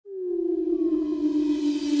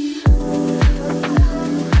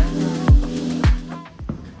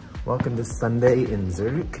Welcome to Sunday in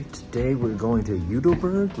Zurich. Today we're going to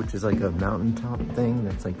Udelberg, which is like a mountaintop thing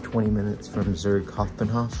that's like 20 minutes from Zurich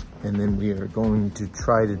Hauptbahnhof. And then we are going to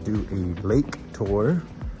try to do a lake tour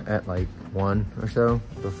at like 1 or so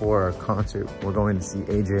before our concert. We're going to see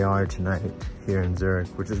AJR tonight here in Zurich,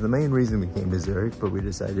 which is the main reason we came to Zurich, but we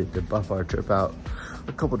decided to buff our trip out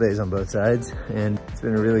a couple days on both sides. And it's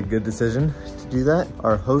been a really good decision to do that.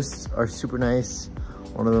 Our hosts are super nice.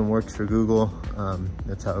 One of them works for Google.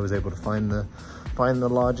 That's how I was able to find the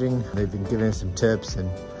lodging. They've been giving us some tips,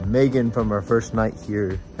 and Megan from our first night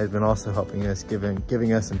here has been also helping us,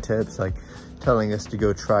 giving us some tips, like telling us to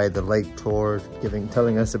go try the lake tour,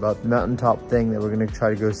 telling us about the mountaintop thing that we're gonna try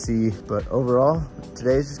to go see. But overall,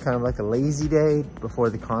 today is just kind of like a lazy day before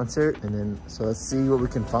the concert, and then so let's see what we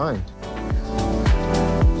can find.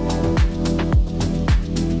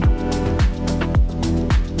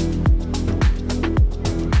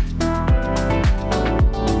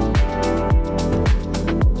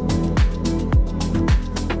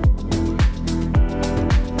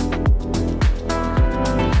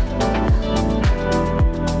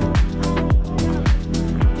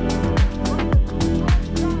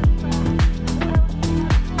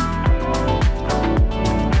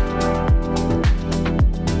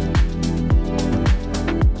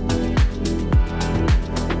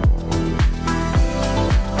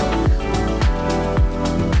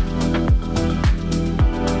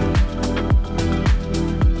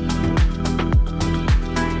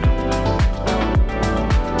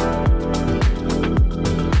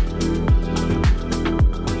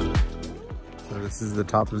 This is the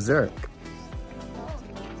top of Zurich.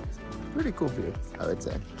 Pretty cool view, I would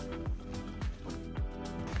say.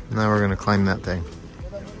 Now we're gonna climb that thing,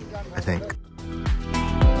 I think.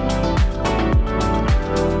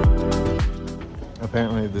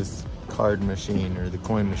 Apparently this card machine or the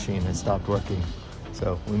coin machine has stopped working,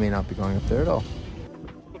 so we may not be going up there at all.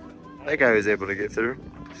 That guy was able to get through,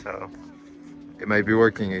 so it might be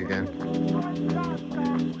working again.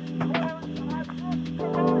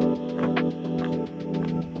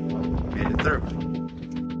 Through.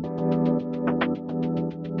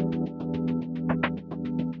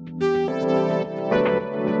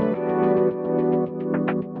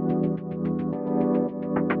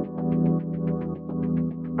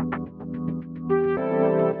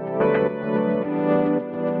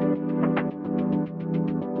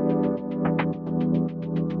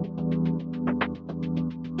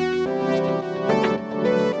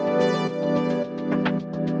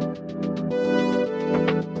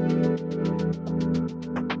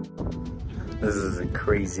 This is a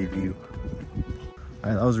crazy view. All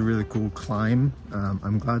right, that was a really cool climb.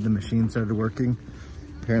 I'm glad the machine started working.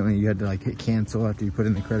 Apparently you had to like hit cancel after you put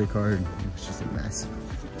in the credit card. It was just a mess.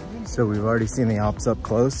 So we've already seen the Alps up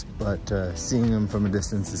close, but seeing them from a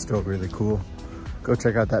distance is still really cool. Go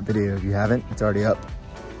check out that video if you haven't, it's already up.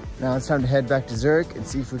 Now it's time to head back to Zurich and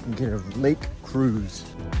see if we can get a lake cruise.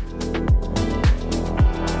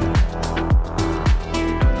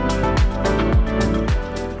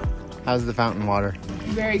 How's the fountain water?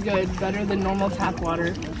 Very good, better than normal tap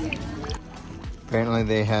water. Apparently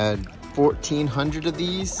they had 1,400 of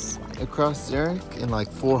these across Zurich, and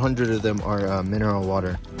like 400 of them are mineral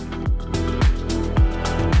water.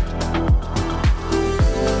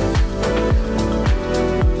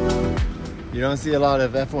 You don't see a lot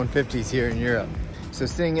of F-150s here in Europe. So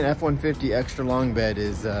seeing an F-150 extra long bed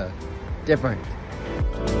is different.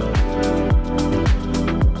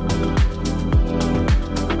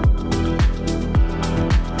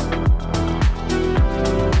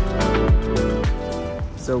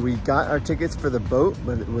 So we got our tickets for the boat,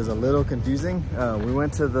 but it was a little confusing. We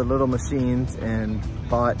went to the little machines and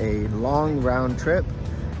bought a long round trip.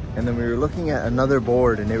 And then we were looking at another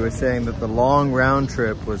board and they were saying that the long round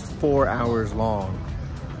trip was 4 hours long.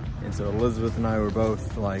 And so Elizabeth and I were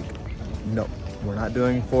both like, no, we're not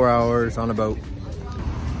doing 4 hours on a boat.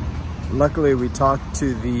 Luckily we talked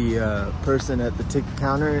to the person at the ticket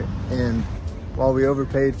counter, and while we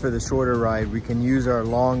overpaid for the shorter ride, we can use our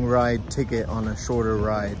long ride ticket on a shorter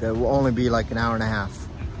ride that will only be like an hour and a half.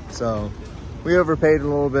 So we overpaid a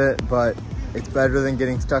little bit, but it's better than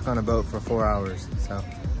getting stuck on a boat for 4 hours. So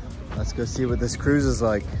let's go see what this cruise is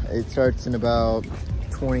like. It starts in about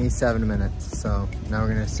 27 minutes. So now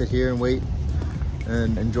we're gonna sit here and wait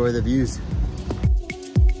and enjoy the views.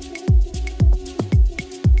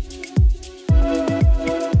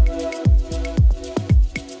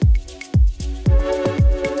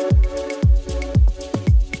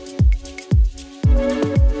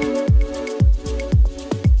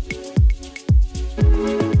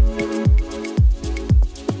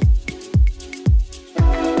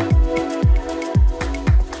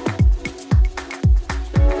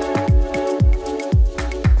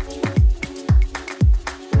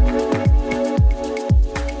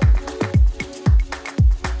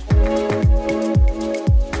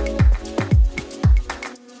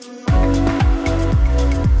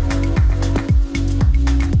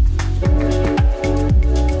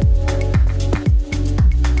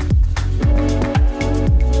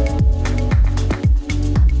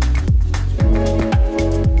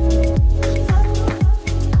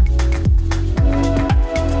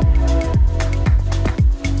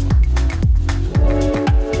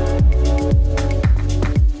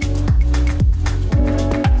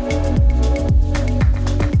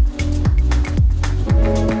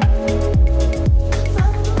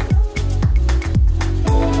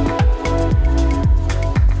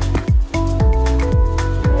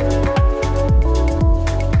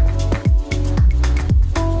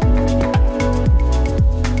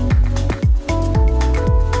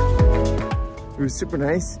 was super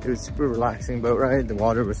nice. It was super relaxing boat ride. The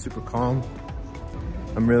water was super calm.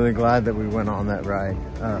 I'm really glad that we went on that ride.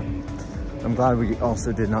 I'm glad we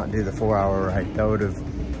also did not do the 4-hour ride. That would have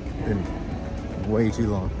been way too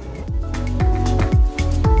long.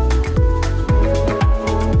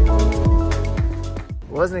 It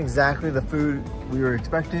wasn't exactly the food we were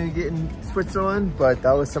expecting to get in Switzerland, but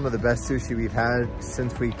that was some of the best sushi we've had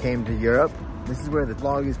since we came to Europe. This is where the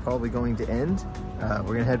vlog is probably going to end.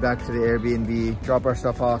 We're gonna head back to the Airbnb, drop our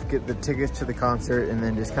stuff off, get the tickets to the concert, and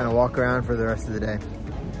then just kind of walk around for the rest of the day.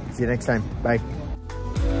 See you next time. Bye.